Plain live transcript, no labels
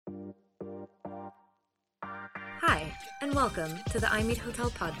Hi, and welcome to the I Meet Hotel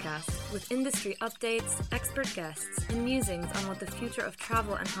podcast with industry updates, expert guests, and musings on what the future of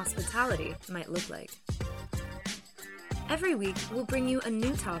travel and hospitality might look like. Every week, we'll bring you a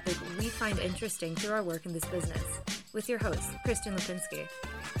new topic we find interesting through our work in this business, with your host, Christian Lipinski.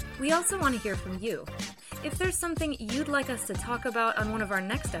 We also want to hear from you. If there's something you'd like us to talk about on one of our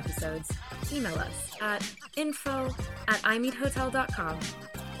next episodes, email us at info@imeethotel.com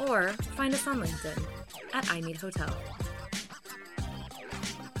or find us on LinkedIn at iMeetHotel.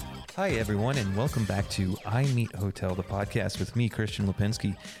 Hi, everyone, and welcome back to I Meet Hotel, the podcast with me, Christian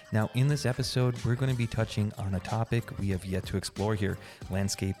Lipinski. Now, in this episode, we're going to be touching on a topic we have yet to explore here,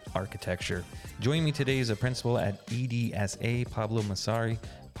 landscape architecture. Joining me today is a principal at EDSA, Pablo Massari.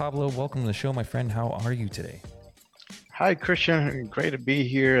 Pablo, welcome to the show, my friend. How are you today? Hi, Christian. Great to be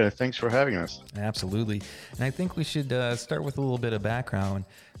here. Thanks for having us. Absolutely. And I think we should start with a little bit of background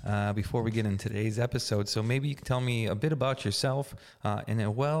before we get into today's episode. So maybe you can tell me a bit about yourself and as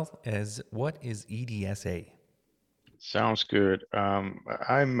well as what is EDSA? Sounds good.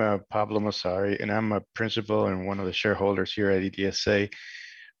 I'm Pablo Massari, and I'm a principal and one of the shareholders here at EDSA.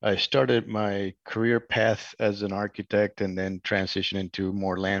 I started my career path as an architect and then transitioned into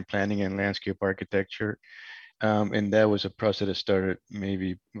more land planning and landscape architecture. And that was a process that started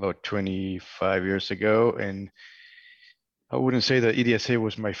maybe about 25 years ago. And I wouldn't say that EDSA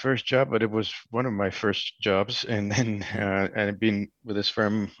was my first job, but it was one of my first jobs. And then I've been with this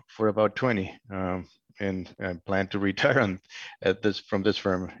firm for about 20, and I plan to retire from this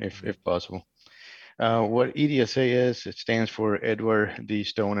firm if possible. What EDSA is, it stands for Edward D.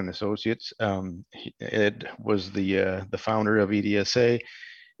 Stone and Associates. Ed was the founder of EDSA.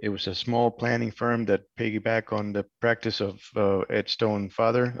 It was a small planning firm that piggybacked on the practice of Ed Stone,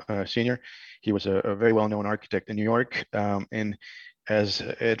 father, senior. He was a very well-known architect in New York. And as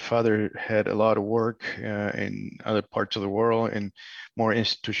Ed father had a lot of work in other parts of the world and more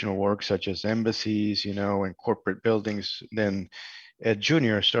institutional work, such as embassies, and corporate buildings, then Ed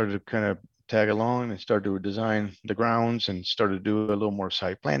Jr. started to kind of tag along and started to design the grounds and started to do a little more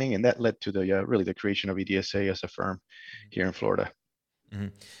site planning. And that led to the creation of EDSA as a firm here in Florida. Mm-hmm.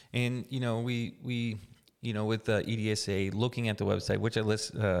 And, we with EDSA, looking at the website, which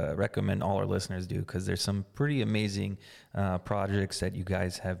I recommend all our listeners do, because there's some pretty amazing projects that you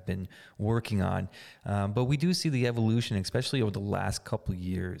guys have been working on. But we do see the evolution, especially over the last couple of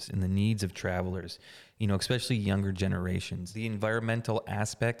years, in the needs of travelers, especially younger generations. The environmental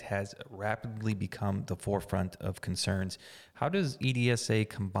aspect has rapidly become the forefront of concerns. How does EDSA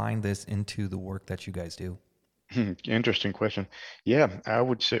combine this into the work that you guys do? Interesting question. Yeah, I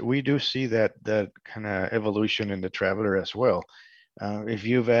would say we do see that kind of evolution in the traveler as well. If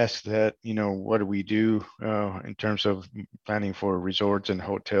you've asked that, what do we do in terms of planning for resorts and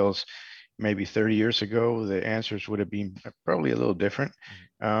hotels, maybe 30 years ago, the answers would have been probably a little different.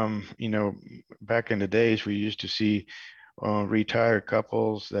 Back in the days, we used to see retired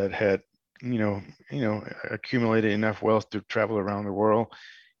couples that had, accumulated enough wealth to travel around the world.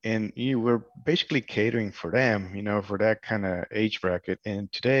 And you were basically catering for them, for that kind of age bracket.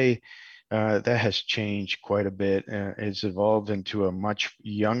 And today, that has changed quite a bit. It's evolved into a much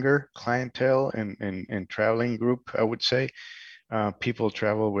younger clientele and traveling group, I would say. People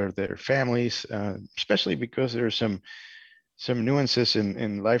travel with their families, especially because there's some nuances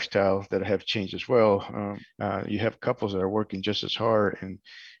in lifestyle that have changed as well. You have couples that are working just as hard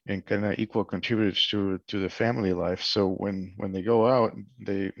and kind of equal contributors to the family life. So when they go out,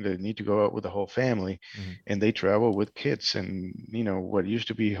 they need to go out with the whole family, mm-hmm. and they travel with kids. And what used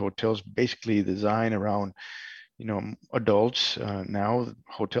to be hotels basically designed around adults, now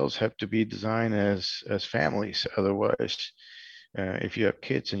hotels have to be designed as families. Otherwise, if you have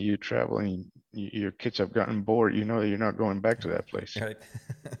kids and you travel and your kids have gotten bored, that you're not going back to that place. Right.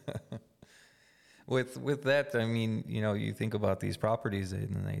 With that, I mean, you think about these properties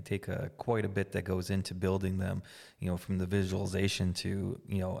and they take quite a bit that goes into building them, from the visualization to,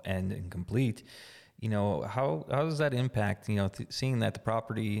 end and complete. How does that impact, seeing that the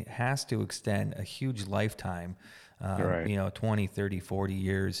property has to extend a huge lifetime, right. 20, 30, 40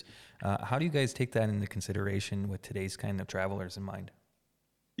 years. How do you guys take that into consideration with today's kind of travelers in mind?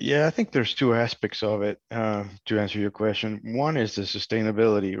 Yeah, I think there's two aspects of it to answer your question. One is the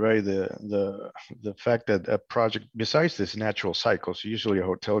sustainability, right? The fact that a project, besides this natural cycle, so usually a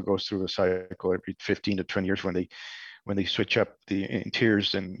hotel goes through a cycle every 15 to 20 years when they switch up the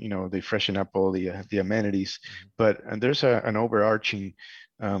interiors and they freshen up all the amenities. Mm-hmm. But there's an overarching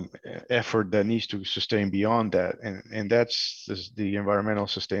effort that needs to sustain beyond that, and that's the environmental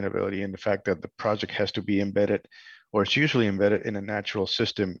sustainability and the fact that the project has to be embedded or it's usually embedded in a natural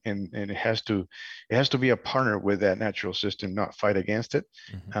system, and it has to be a partner with that natural system, not fight against it.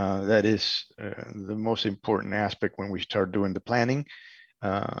 That is the most important aspect when we start doing the planning,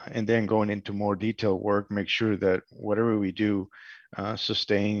 and then going into more detailed work, make sure that whatever we do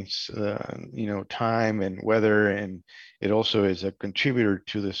sustains, time and weather, and it also is a contributor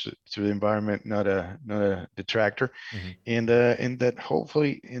to the environment, not a detractor. And that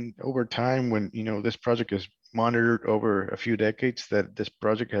hopefully, over time, when this project is monitored over a few decades, that this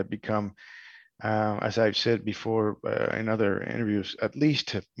project had become, as I've said before in other interviews, at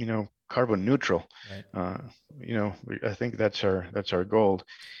least carbon neutral. Right. I think that's our goal.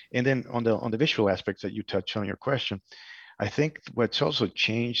 And then on the visual aspects that you touched on your question, I think what's also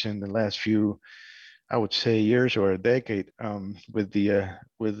changed in the last few, I would say, years or a decade, with the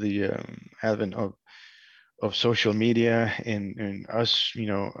advent of social media, and us,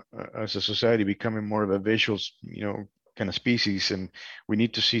 as a society, becoming more of a visuals, kind of species, and we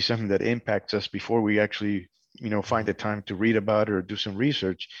need to see something that impacts us before we actually, find the time to read about it or do some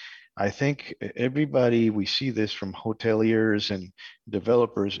research. I think everybody, we see this from hoteliers and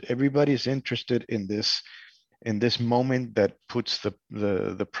developers, everybody's interested in this moment that puts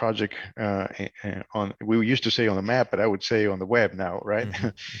the project on, we used to say on the map, but I would say on the web now, right?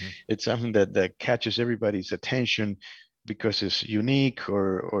 It's something that catches everybody's attention because it's unique,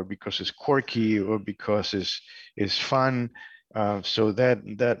 or because it's quirky, or because it's fun. So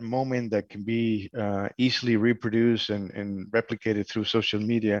that moment that can be easily reproduced and replicated through social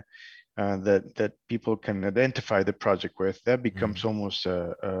media, that people can identify the project with, that becomes almost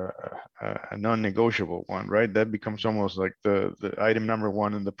a non-negotiable one, right? That becomes almost like the item number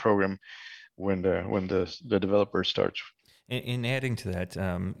one in the program when the developer starts. In adding to that,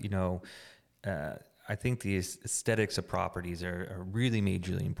 I think the aesthetics of properties are really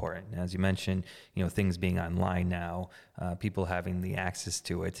majorly important. As you mentioned, things being online now, people having the access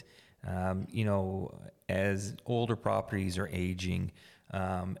to it. As older properties are aging,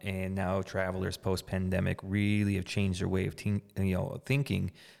 and now travelers post-pandemic really have changed their way of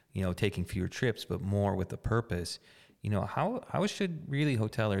thinking, taking fewer trips, but more with a purpose. How should really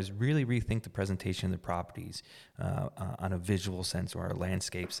hoteliers really rethink the presentation of the properties on a visual sense, or a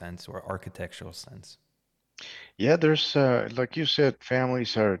landscape sense, or architectural sense? Yeah, there's like you said,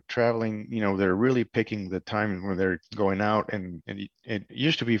 families are traveling, they're really picking the time when they're going out, and it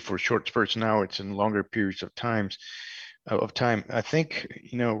used to be for short spurts. Now it's in longer periods of time. I think,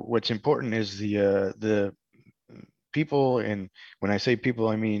 what's important is the people, and when I say people,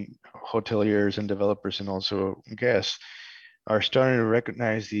 I mean hoteliers and developers, and also guests, are starting to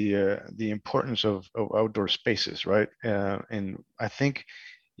recognize the importance of outdoor spaces, right? And I think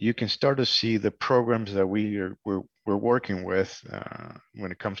you can start to see the programs that we're working with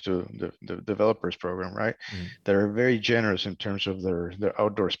when it comes to the developers program, right? That are very generous in terms of their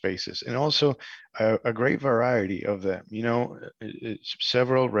outdoor spaces, and also a great variety of them. It's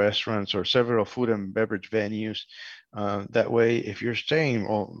several restaurants or several food and beverage venues. That way, if you're staying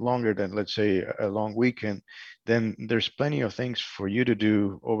longer than, let's say, a long weekend, then there's plenty of things for you to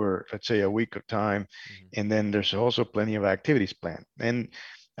do over, let's say, a week of time. And then there's also plenty of activities planned. And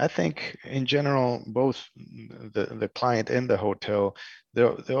I think in general, both the client and the hotel,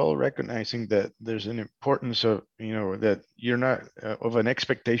 they're all recognizing that there's an importance of, that you're not of an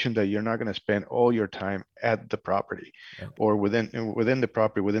expectation that you're not going to spend all your time at the property, Right. or within the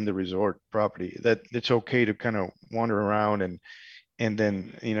property, within the resort property, that it's okay to kind of wander around. And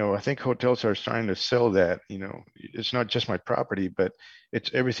then, I think hotels are starting to sell that, it's not just my property, but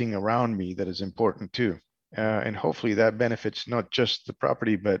it's everything around me that is important too. And hopefully that benefits not just the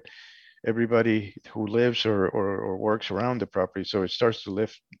property, but everybody who lives or works around the property. So it starts to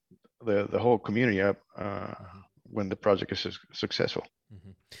lift the whole community up when the project is successful.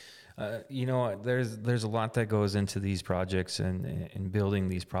 There's a lot that goes into these projects and building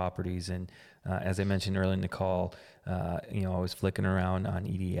these properties. And as I mentioned earlier in the call, I was flicking around on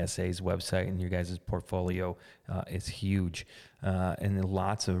EDSA's website, and your guys' portfolio is huge. And there are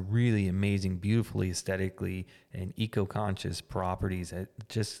lots of really amazing, beautifully aesthetically and eco-conscious properties that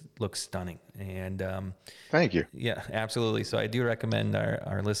just look stunning. And Thank you. yeah, absolutely. So I do recommend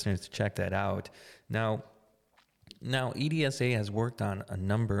our listeners to check that out. Now, EDSA has worked on a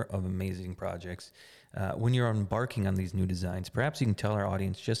number of amazing projects. When you're embarking on these new designs, perhaps you can tell our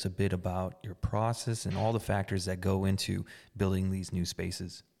audience just a bit about your process and all the factors that go into building these new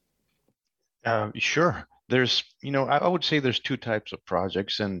spaces. Sure. There's, I would say there's two types of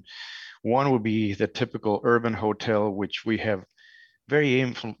projects, and one would be the typical urban hotel, which we have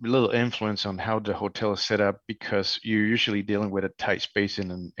little influence on how the hotel is set up, because you're usually dealing with a tight space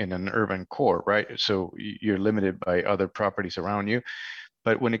in an urban core, right? So you're limited by other properties around you.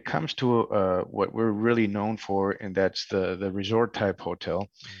 But when it comes to what we're really known for, and that's the resort type hotel,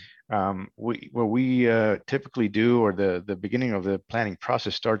 what we typically do, or the beginning of the planning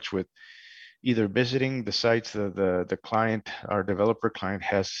process starts with either visiting the sites that the client, our developer client,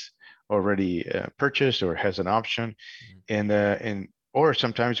 has already purchased or has an option, and or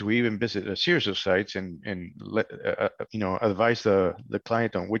sometimes we even visit a series of sites and let advise the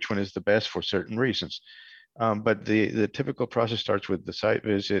client on which one is the best for certain reasons. But the typical process starts with the site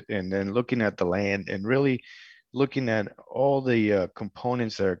visit, and then looking at the land and really looking at all the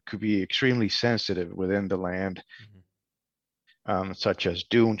components that could be extremely sensitive within the land, such as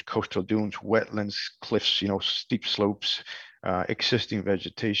dunes, coastal dunes, wetlands, cliffs, steep slopes, existing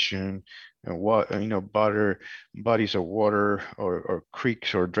vegetation, and bodies of water, or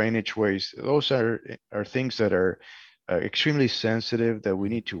creeks or drainage ways. Those are things that are extremely sensitive that we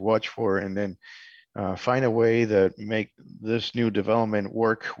need to watch for, and then find a way that make this new development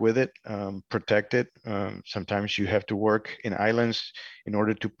work with it, protect it. Sometimes you have to work in islands in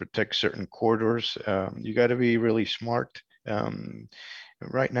order to protect certain corridors. You got to be really smart.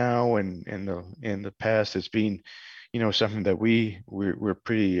 Right now and in the past, it's been, something that we're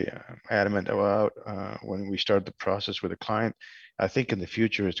pretty adamant about when we start the process with a client. I think in the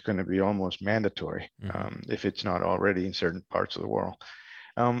future it's going to be almost mandatory, if it's not already in certain parts of the world.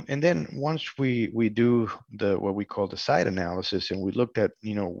 And then once we do what we call the site analysis, and we looked at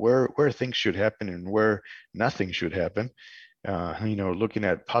where things should happen and where nothing should happen, looking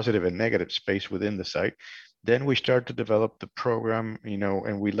at positive and negative space within the site, then we start to develop the program,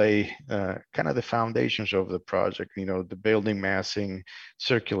 and we lay kind of the foundations of the project, the building massing,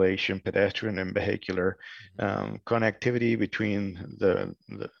 circulation, pedestrian and vehicular, connectivity between the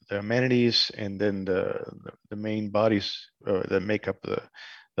amenities, and then the main bodies that make up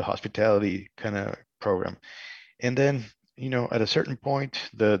the hospitality kind of program. And then, at a certain point,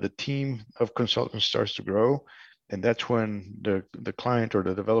 the team of consultants starts to grow. And that's when the client or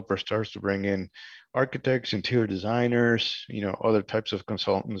the developer starts to bring in architects, interior designers, other types of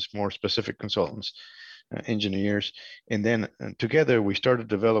consultants, more specific consultants, engineers. And then together we started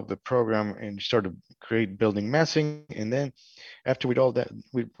to develop the program and started to create building massing. And then after we did all that,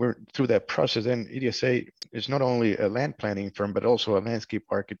 we were through that process, then EDSA is not only a land planning firm, but also a landscape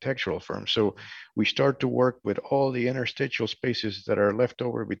architectural firm. So we start to work with all the interstitial spaces that are left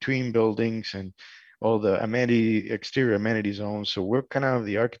over between buildings and all the exterior amenity zones. So we're kind of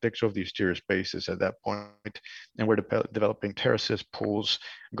the architects of the exterior spaces at that point, and we're developing terraces, pools,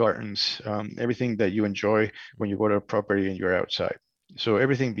 gardens, everything that you enjoy when you go to a property and you're outside. So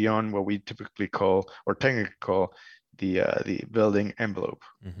everything beyond what we typically call, or technically call, the building envelope.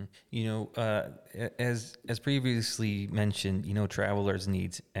 As previously mentioned, travelers'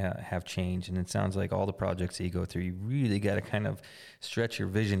 needs have changed, and it sounds like all the projects that you go through, you really got to kind of stretch your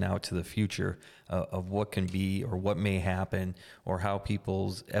vision out to the future of what can be or what may happen, or how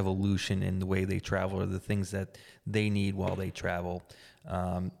people's evolution in the way they travel, or the things that they need while they travel.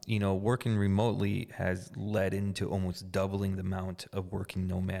 Working remotely has led into almost doubling the amount of working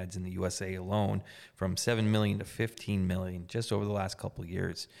nomads in the USA alone, from 7 million to 15 million just over the last couple of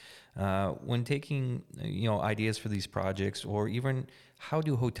years. When taking, ideas for these projects, or even how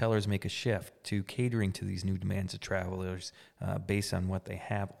do hotelers make a shift to catering to these new demands of travelers based on what they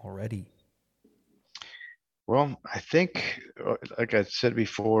have already? Well, I think, like I said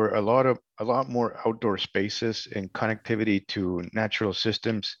before, a lot more outdoor spaces and connectivity to natural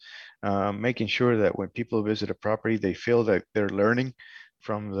systems, making sure that when people visit a property, they feel that they're learning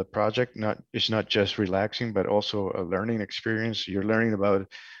from the project. It's not just relaxing, but also a learning experience. You're learning about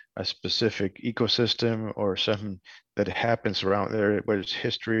a specific ecosystem or something that happens around there, whether it's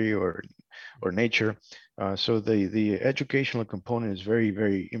history or nature. So the educational component is very,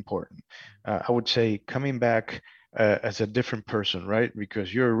 very important. I would say coming back as a different person, right?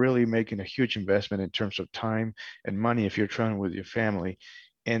 Because you're really making a huge investment in terms of time and money if you're traveling with your family.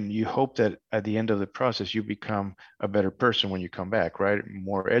 And you hope that at the end of the process, you become a better person when you come back, right?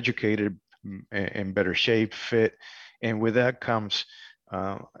 More educated, in better shape, fit. And with that comes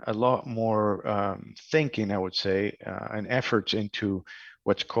a lot more thinking, I would say, and efforts into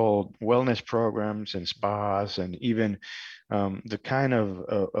what's called wellness programs and spas, and even the kind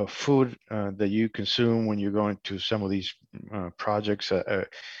of food that you consume when you're going to some of these projects.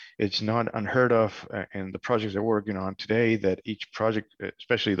 It's not unheard of in the projects they're working on today, that each project,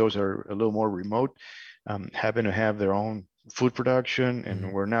 especially those that are a little more remote, happen to have their own food production,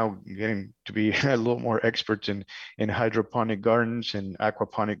 and we're now getting to be a little more experts in hydroponic gardens and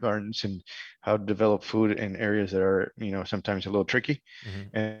aquaponic gardens and how to develop food in areas that are, sometimes a little tricky,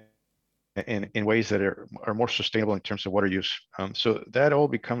 Mm-hmm. and in ways that are more sustainable in terms of water use. So that all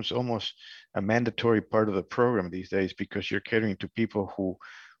becomes almost a mandatory part of the program these days, because you're catering to people who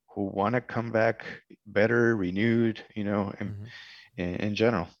want to come back better, renewed, Mm-hmm. in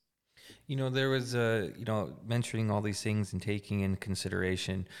general. There was, mentioning all these things and taking in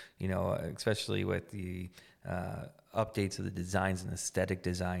consideration, especially with the updates of the designs and aesthetic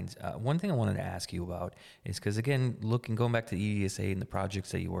designs. One thing I wanted to ask you about is because, again, going back to the EDSA and the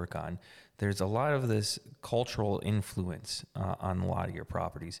projects that you work on, there's a lot of this cultural influence on a lot of your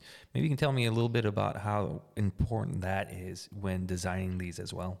properties. Maybe you can tell me a little bit about how important that is when designing these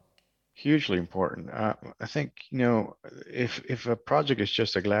as well. Hugely important. I think, if a project is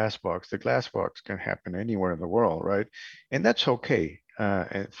just a glass box, the glass box can happen anywhere in the world, right? And that's okay.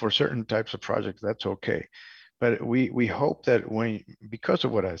 And for certain types of projects, that's okay. But we hope that because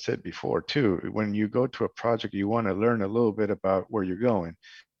of what I said before too, when you go to a project, you want to learn a little bit about where you're going.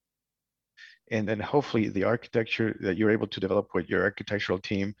 And then hopefully the architecture that you're able to develop with your architectural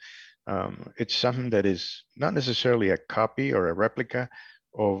team, it's something that is not necessarily a copy or a replica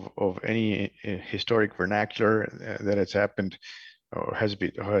of any historic vernacular that has happened or has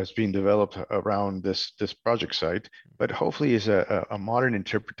been developed around this project site, but hopefully is a modern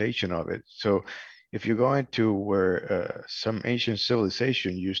interpretation of it. So if you go into where some ancient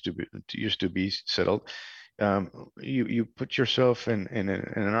civilization used to be settled, you put yourself in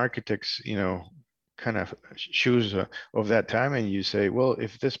an architect's, kind of shoes of that time, and you say, well,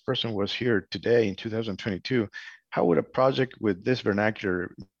 if this person was here today in 2022, how would a project with this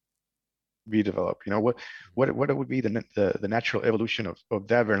vernacular be developed? What would be the natural evolution of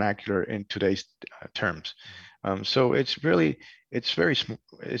that vernacular in today's terms? So it's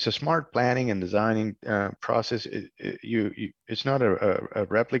a smart planning and designing process. It's not a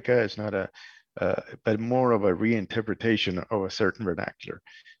replica. It's not but more of a reinterpretation of a certain vernacular,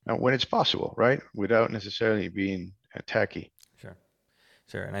 when it's possible, right? Without necessarily being tacky. Sure.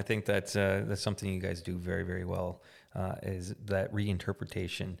 Sure, and I think that's something you guys do very, very well, is that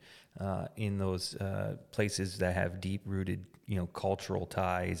reinterpretation in those places that have deep-rooted, cultural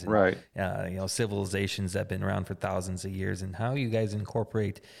ties and Right. civilizations that have been around for thousands of years, and how you guys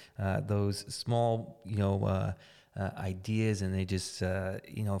incorporate those small, ideas, and they just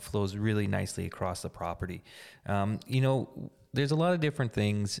flows really nicely across the property. There's a lot of different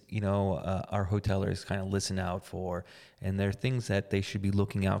things, our hotelers kind of listen out for, and there are things that they should be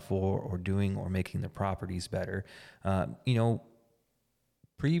looking out for or doing or making their properties better.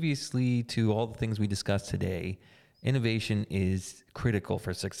 Previously to all the things we discussed today, innovation is critical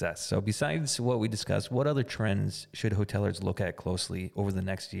for success. So besides what we discussed, what other trends should hotelers look at closely over the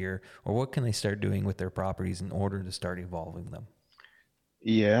next year, or what can they start doing with their properties in order to start evolving them?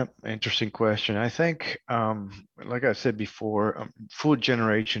 Yeah, interesting question. I think, like I said before, food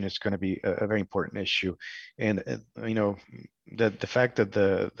generation is going to be a very important issue, and that the fact that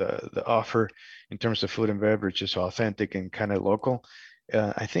the offer in terms of food and beverage is authentic and kind of local,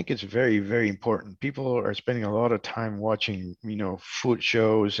 I think it's very, very important. People are spending a lot of time watching, food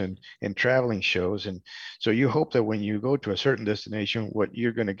shows and traveling shows, and so you hope that when you go to a certain destination, what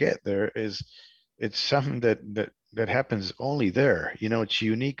you're going to get there is it's something that happens only there. It's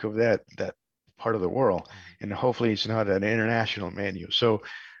unique of that part of the world, and hopefully it's not an international menu. So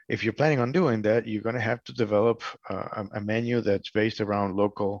if you're planning on doing that, you're going to have to develop a menu that's based around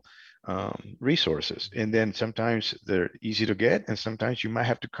local resources, and then sometimes they're easy to get, and sometimes you might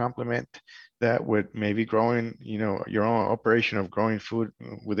have to complement that with maybe growing, your own operation of growing food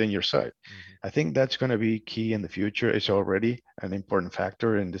within your site. I think that's going to be key in the future. It's already an important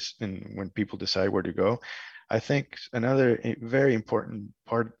factor in this, in when people decide where to go. I think another very important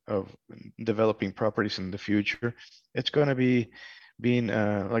part of developing properties in the future, it's going to be being,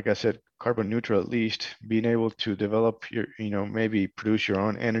 like I said, carbon neutral, at least being able to develop your, maybe produce your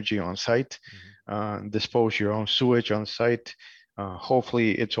own energy on site, dispose your own sewage on site.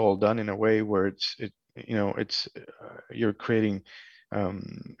 Hopefully it's all done in a way where you're creating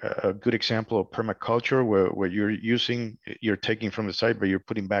a good example of permaculture where you're taking from the site, but you're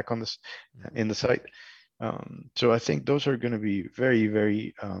putting back on this in the site. So I think those are going to be very,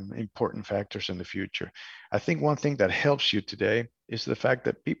 very important factors in the future. I think one thing that helps you today is the fact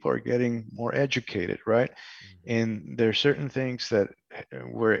that people are getting more educated, right? And there are certain things that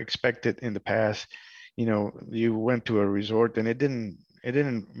were expected in the past. You went to a resort and it didn't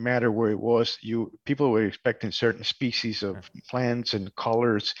matter where it was. People were expecting certain species of plants and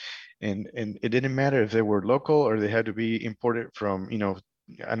colors, and it didn't matter if they were local or they had to be imported from,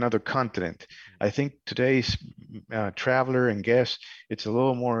 another continent. I think today's traveler and guest, it's a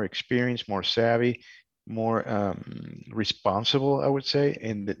little more experienced, more savvy, more responsible, I would say,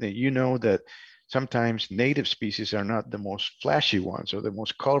 and that sometimes native species are not the most flashy ones or the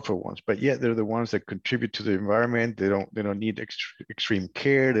most colorful ones, but yet they're the ones that contribute to the environment. They don't need extreme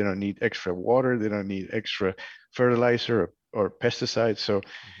care. They don't need extra water. They don't need extra fertilizer or pesticides. So,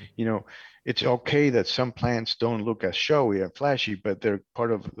 it's okay that some plants don't look as showy and flashy, but they're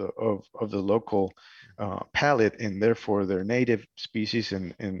part of the local palette, and therefore they're native species,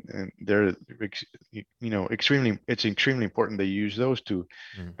 and they're it's extremely important that you use those two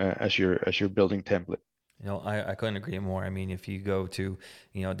as your building template. I couldn't agree more. I mean, if you go to,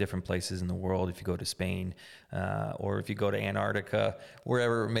 different places in the world, if you go to Spain, or if you go to Antarctica,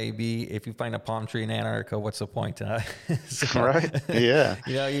 wherever it may be, if you find a palm tree in Antarctica, what's the point? So, right? Yeah.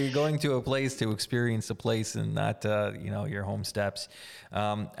 You're going to a place to experience a place and not, your home steps.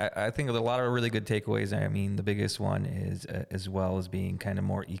 I think there's a lot of really good takeaways. I mean, the biggest one is as well as being kind of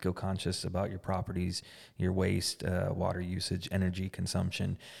more eco-conscious about your properties, your waste, water usage, energy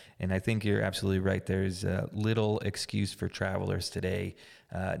consumption. And I think you're absolutely right. There's little excuse for travelers today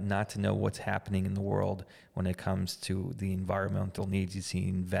not to know what's happening in the world when it comes to the environmental needs. You see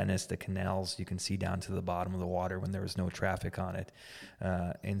in Venice, the canals, you can see down to the bottom of the water when there was no traffic on it.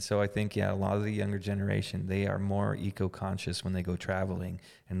 And so I think, a lot of the younger generation, they are more eco-conscious when they go traveling.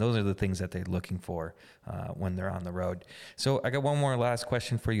 And those are the things that they're looking for when they're on the road. So I got one more last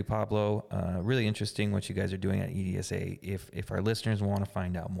question for you, Pablo. Really interesting what you guys are doing at EDSA. If our listeners want to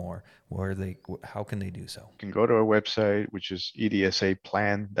find out more, how can they do so? You can go to our website, which is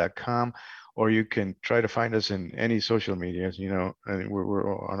edsaplan.com, or you can try to find us in any social medias, and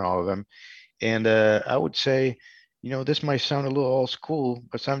we're on all of them. And I would say, this might sound a little old school,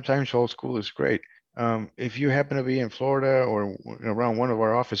 but sometimes old school is great. If you happen to be in Florida or around one of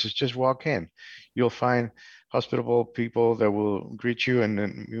our offices, just walk in. You'll find hospitable people that will greet you, and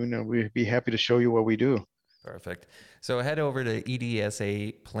then we'd be happy to show you what we do. Perfect. So head over to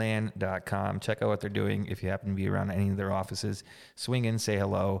edsaplan.com. Check out what they're doing. If you happen to be around any of their offices, swing in, say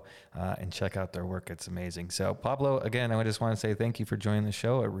hello, and check out their work. It's amazing. So Pablo, again, I just want to say thank you for joining the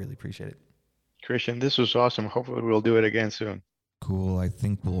show. I really appreciate it. Christian, this was awesome. Hopefully we'll do it again soon. Cool. I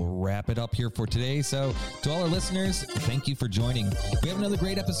think we'll wrap it up here for today. So to all our listeners, thank you for joining. We have another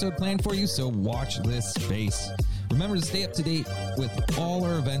great episode planned for you, so watch this space. Remember to stay up to date with all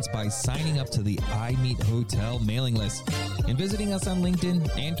our events by signing up to the iMeet Hotel mailing list and visiting us on LinkedIn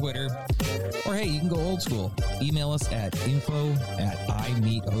and Twitter. Or hey, you can go old school. Email us at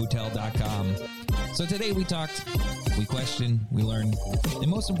info@imeethotel.com. So today we talked, we questioned, we learned, and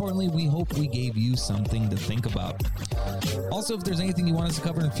most importantly, we hope we gave you something to think about. Also, if there's anything you want us to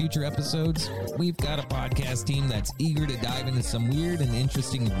cover in future episodes, we've got a podcast team that's eager to dive into some weird and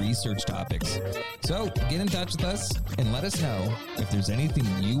interesting research topics. So get in touch with us and let us know if there's anything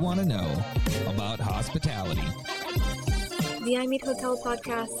you want to know about hospitality. The iMeet Hotel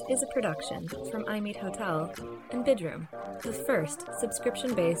podcast is a production from iMeet Hotel and Bidroom, the first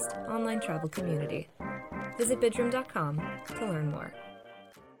subscription-based online travel community. Visit bidroom.com to learn more.